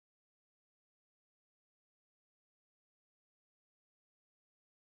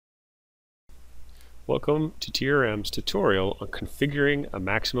Welcome to TRM's tutorial on configuring a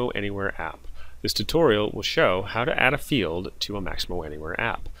Maximo Anywhere app. This tutorial will show how to add a field to a Maximo Anywhere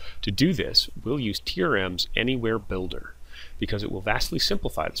app. To do this, we'll use TRM's Anywhere Builder because it will vastly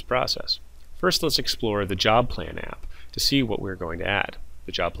simplify this process. First, let's explore the JobPlan app to see what we're going to add.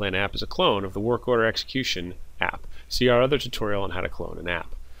 The JobPlan app is a clone of the WorkExecution app. See our other tutorial on how to clone an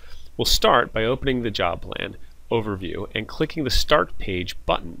app. We'll start by opening the JobPlan Overview and clicking the Start Page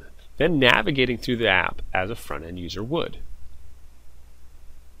button, then navigating through the app as a front-end user would.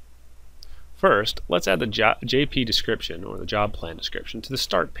 First, let's add the JP description, or the job plan description, to the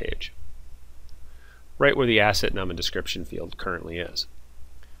Start page, right where the asset num and description field currently is.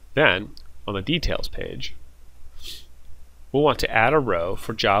 Then, on the Details page, we'll want to add a row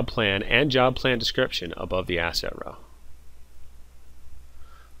for job plan and job plan description above the asset row.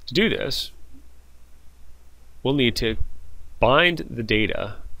 To do this, we'll need to bind the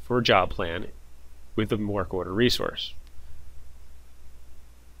data for job plan with the workOrder resource.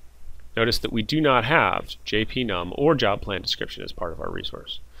 Notice that we do not have jpnum or job plan description as part of our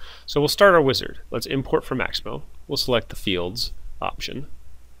resource. So we'll start our wizard. Let's import from Maximo. We'll select the Fields option.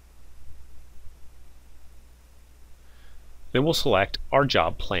 Then we'll select our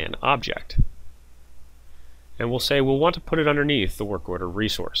job plan object. And we'll say we'll want to put it underneath the workOrder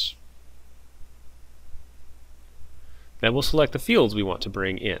resource. Then we'll select the fields we want to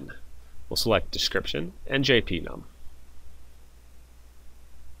bring in. We'll select description and jpnum.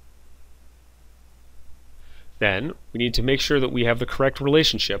 Then we need to make sure that we have the correct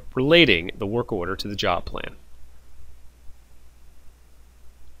relationship relating the workOrder to the job plan.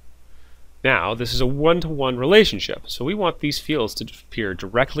 Now this is a one-to-one relationship, so we want these fields to appear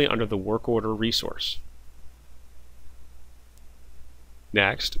directly under the workOrder resource.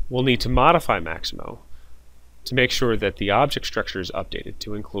 Next, we'll need to modify Maximo to make sure that the object structure is updated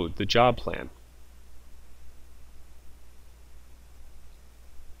to include the job plan.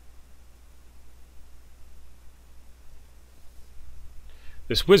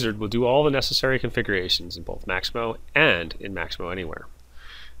 This wizard will do all the necessary configurations in both Maximo and in Maximo Anywhere.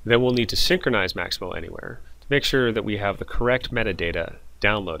 Then we'll need to synchronize Maximo Anywhere to make sure that we have the correct metadata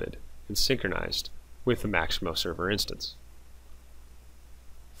downloaded and synchronized with the Maximo server instance.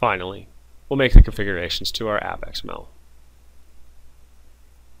 Finally, we'll make the configurations to our app XML.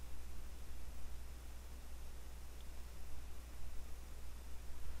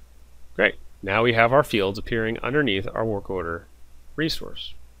 Great. Now we have our fields appearing underneath our workOrder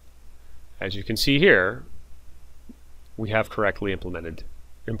resource. As you can see here, we have correctly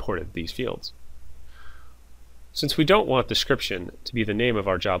imported these fields. Since we don't want description to be the name of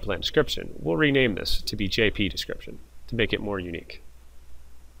our job plan description, we'll rename this to be JP description to make it more unique.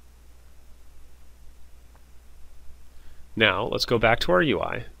 Now let's go back to our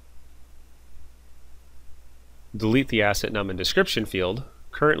UI, delete the asset num and description field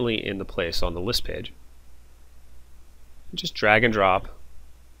currently in the place on the list page, and just drag and drop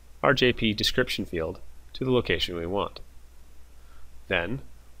our JP description field to the location we want. Then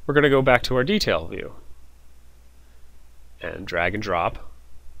we're going to go back to our detail view and drag and drop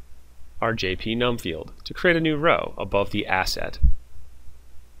our JP num field to create a new row above the asset.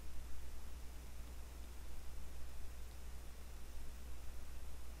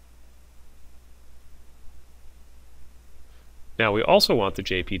 Now we also want the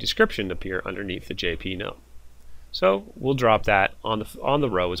JP description to appear underneath the JP num. So we'll drop that on the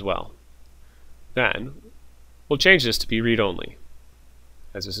row as well. Then we'll change this to be read-only,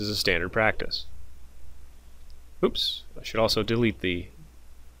 as this is a standard practice. Oops, I should also delete the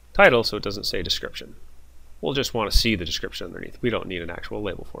title so it doesn't say description. We'll just want to see the description underneath. We don't need an actual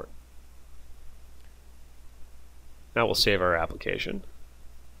label for it. Now we'll save our application.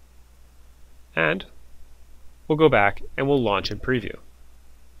 And we'll go back and we'll launch and preview.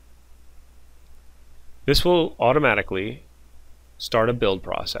 This will automatically start a build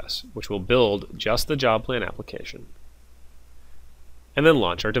process, which will build just the job plan application, and then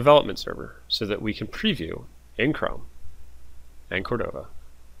launch our development server so that we can preview in Chrome and Cordova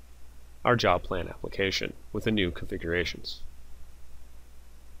our job plan application with the new configurations.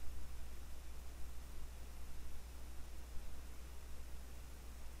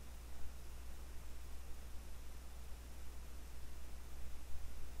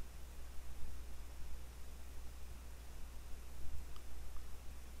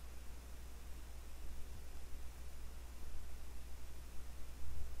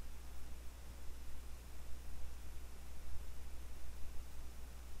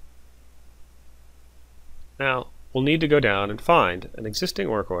 Now, we'll need to go down and find an existing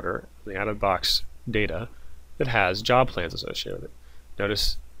work order in the out-of-box data that has job plans associated with it.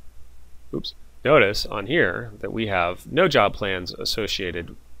 Notice, oops, Notice on here that we have no job plans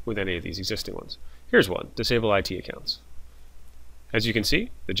associated with any of these existing ones. Here's one, disable IT accounts. As you can see,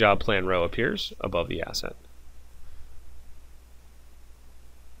 the job plan row appears above the asset.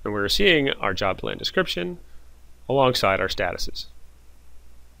 And we're seeing our job plan description alongside our statuses.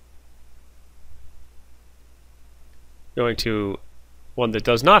 Going to one that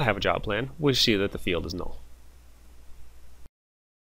does not have a job plan, we see that the field is null.